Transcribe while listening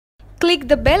Click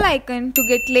the bell icon to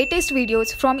get latest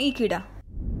videos from Ekeeda.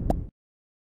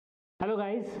 Hello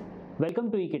guys,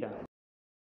 welcome to Ekeeda.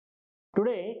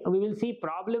 Today we will see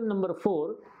problem number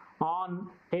 4 on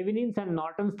Thevenin's and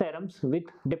Norton's theorems with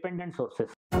dependent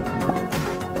sources.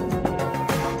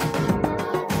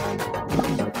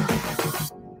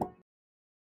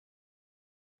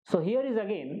 So here is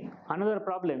again another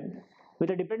problem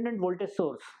with a dependent voltage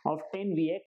source of 10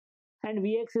 Vx, and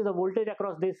Vx is the voltage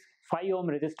across this 5 ohm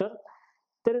resistor.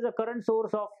 There is a current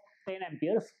source of 10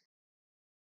 amperes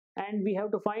and we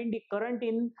have to find the current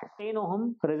in 10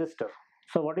 ohm resistor.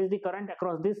 So what is the current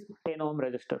across this 10 ohm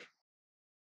resistor?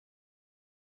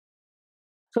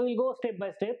 So we'll go step by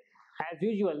step. As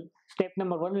usual, step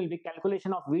number 1 will be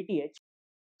calculation of VTH.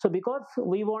 So because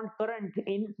we want current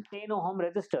in 10 ohm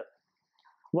resistor,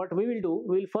 what we will do,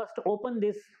 we will first open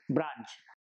this branch.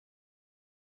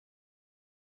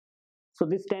 So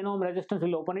this 10 ohm resistance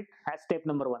will open it as step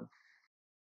number 1.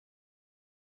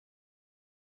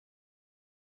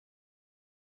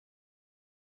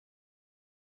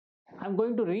 I'm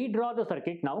going to redraw the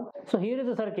circuit now. So here is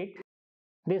the circuit.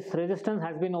 This resistance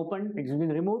has been opened, it's been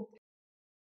removed.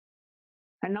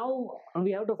 And now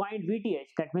we have to find VTH,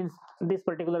 that means this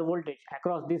particular voltage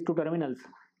across these two terminals.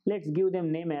 Let's give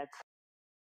them name as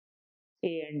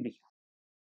A and B.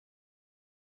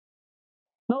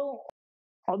 Now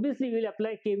obviously we will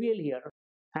apply KVL here,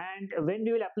 and when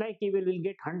we will apply KVL we will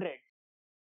get 100.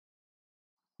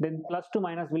 Then plus to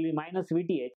minus will be minus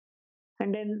VTH,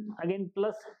 and then again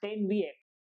plus 10 Vx.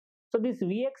 So this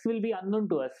Vx will be unknown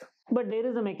to us, but there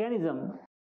is a mechanism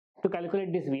to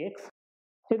calculate this Vx.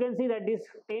 You can see that this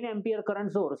 10 ampere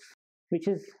current source which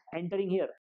is entering here,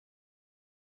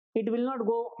 it will not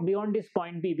go beyond this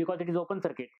point B because it is open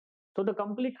circuit. So the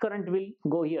complete current will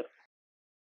go here.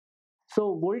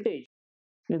 So voltage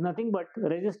is nothing but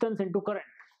resistance into current.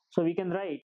 So we can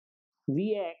write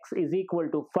Vx is equal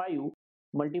to 5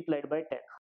 multiplied by 10.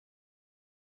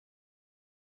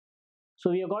 So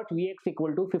we have got Vx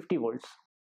equal to 50 volts.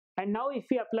 And now if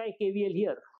we apply KVL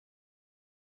here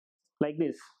like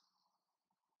this,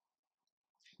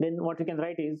 then what we can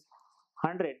write is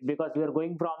 100, because we are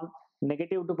going from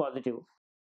negative to positive.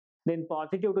 Then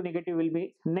positive to negative will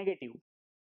be negative.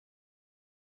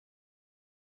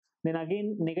 Then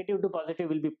again negative to positive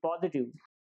will be positive.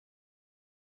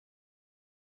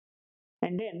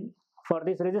 And then for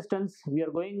this resistance we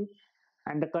are going,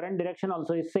 and the current direction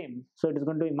also is same. So it is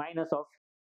going to be minus of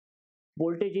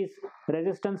voltage is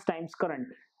resistance times current.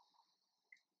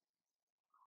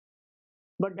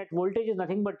 But that voltage is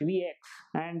nothing but Vx,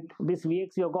 and this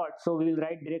Vx you have got, so we will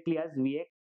write directly as Vx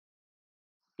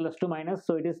plus to minus,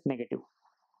 so it is negative.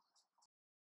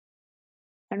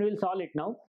 And we will solve it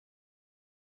now.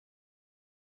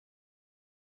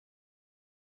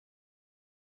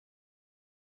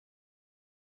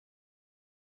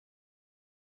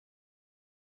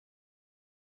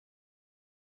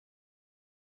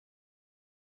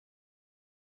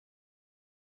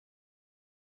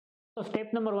 So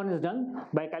step number 1 is done.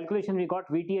 By calculation we got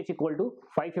VTH equal to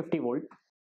 550 volt.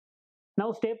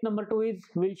 Now step number 2 is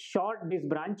we'll short this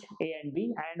branch A and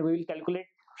B, and we will calculate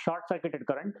short circuited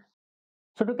current.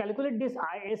 So to calculate this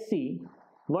ISC,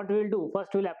 what we will do, first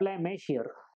we will apply mesh here,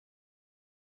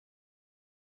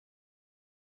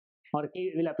 or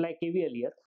we will apply KVL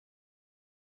here,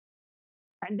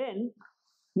 and then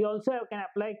we also can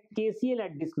apply KCL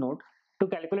at this node to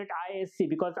calculate ISC,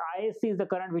 because ISC is the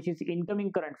current which is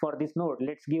incoming current for this node.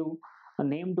 Let's give a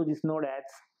name to this node as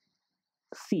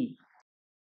C.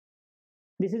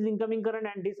 This is incoming current,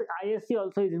 and this ISC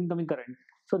also is incoming current.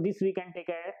 So this we can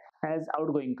take as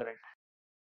outgoing current.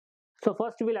 So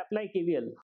first we will apply KVL.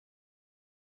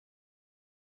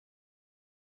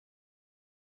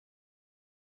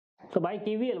 So by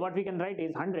KVL what we can write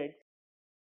is 100,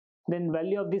 then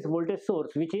value of this voltage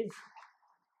source which is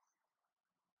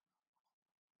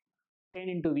 10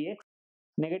 into Vx,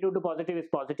 negative to positive is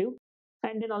positive,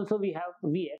 and then also we have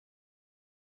Vx.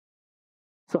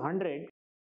 So 100,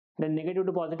 then negative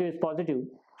to positive is positive,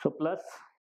 so plus,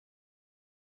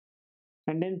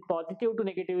 and then positive to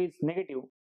negative is negative.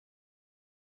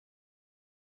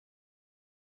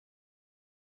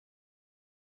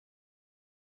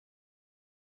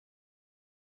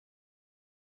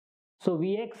 So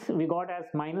Vx we got as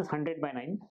minus 100 by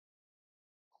 9.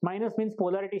 Minus means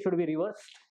polarity should be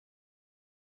reversed.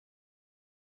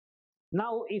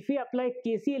 Now if we apply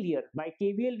KCL here, by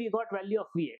KVL we got value of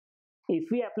Vx. If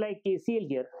we apply KCL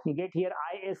here, we get here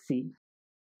ISC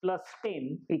plus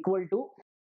 10 equal to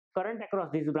current across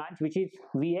this branch which is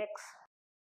Vx,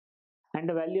 and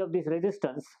the value of this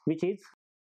resistance, which is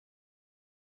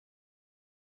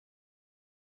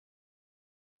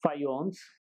 5 ohms.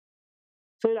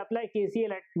 So we'll apply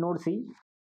KCL at node C.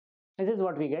 This is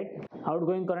what we get.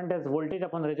 Outgoing current as voltage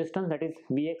upon resistance, that is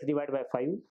Vx divided by 5.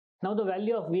 Now the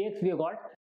value of Vx we have got.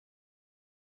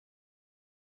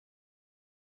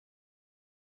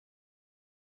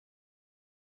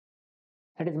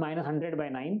 That is minus 100 by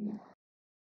 9.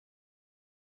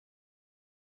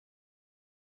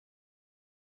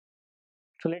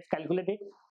 So let's calculate it.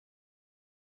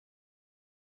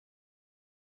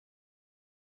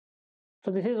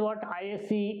 So this is what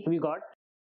ISC we got.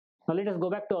 Now let us go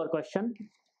back to our question.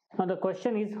 Now the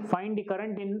question is find the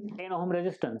current in 10 ohm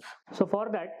resistance. So for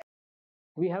that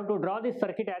we have to draw this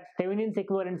circuit as Thevenin's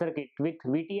equivalent circuit with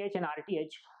VTH and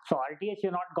RTH. So RTH we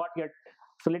have not got yet.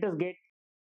 So let us get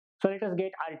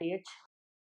RTH.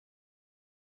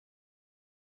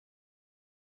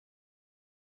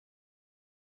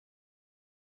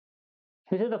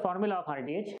 This is the formula of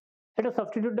RTH. Let us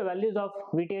substitute the values of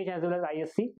VTH as well as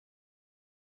ISC.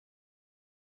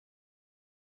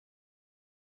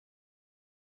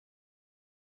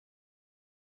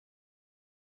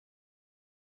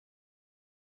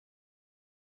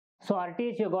 So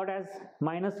RTH you got as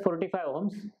minus 45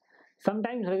 ohms.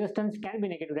 Sometimes resistance can be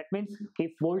negative. That means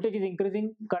if voltage is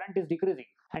increasing, current is decreasing.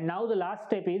 And now the last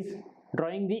step is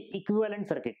drawing the equivalent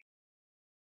circuit.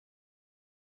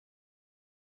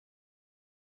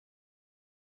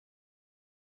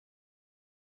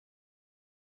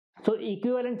 So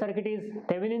equivalent circuit is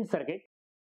Thevenin circuit.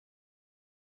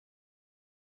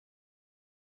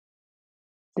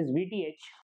 This is VTH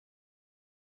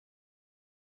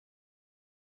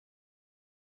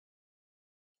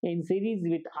in series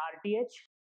with RTH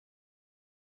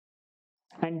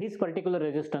and this particular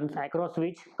resistance across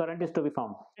which current is to be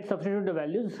found. Let's substitute the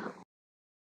values.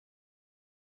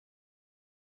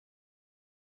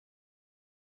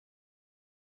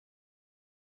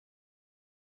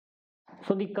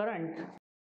 So the current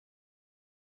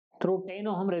through 10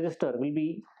 ohm resistor will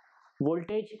be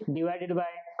voltage divided by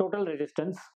total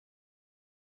resistance.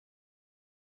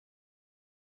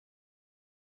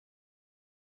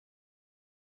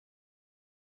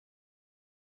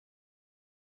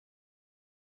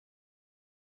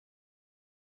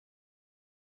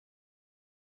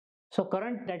 So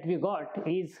current that we got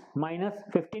is minus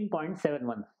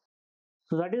 15.71.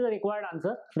 So that is the required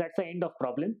answer. So that's the end of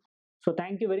problem. So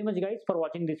thank you very much guys for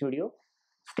watching this video.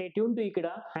 Stay tuned to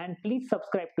Ekeeda and please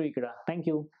subscribe to Ekeeda. Thank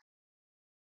you.